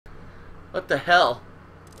What the hell?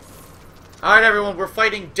 Alright everyone, we're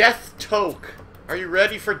fighting Death Toke. Are you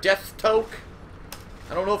ready for Death Toke?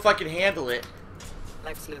 I don't know if I can handle it.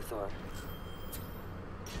 Lex Luthor.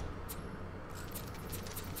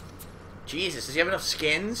 Jesus, does he have enough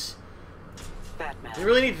skins? Batman. Do you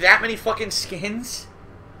really need that many fucking skins?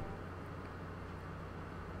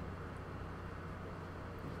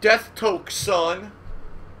 Death Toke, son.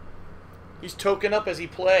 He's token up as he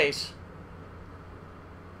plays.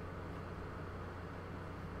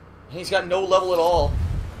 He's got no level at all.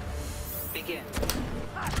 Begin.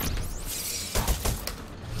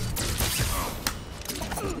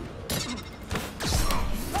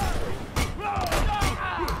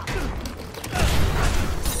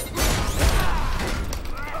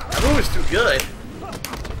 That move is too good.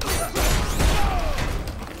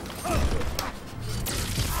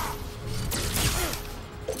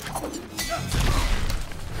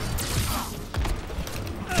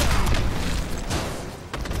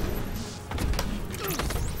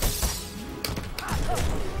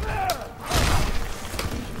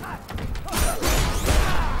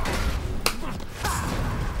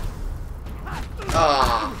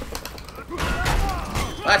 Ah,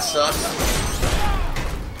 that sucks.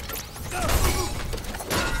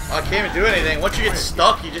 Oh, I can't even do anything. Once you get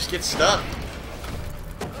stuck, you just get stuck.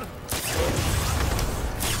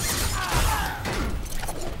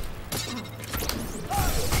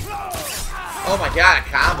 Oh my god, a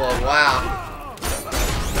combo, wow.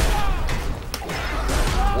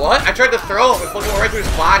 What? I tried to throw him, it fucking went right through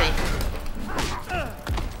his body.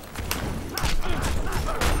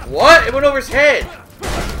 What? It went over his head.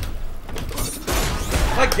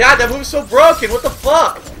 Oh my god, that move's so broken. What the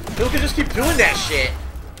fuck? People can just keep doing that shit.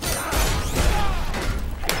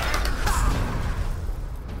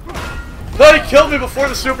 Thought he killed me before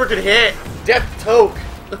the super could hit. Death Toke.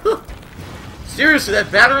 Seriously,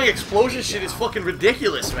 that battering explosion shit is fucking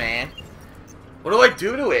ridiculous, man. What do I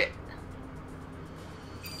do to it?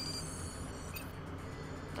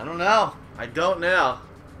 I don't know. I don't know.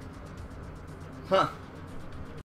 Huh.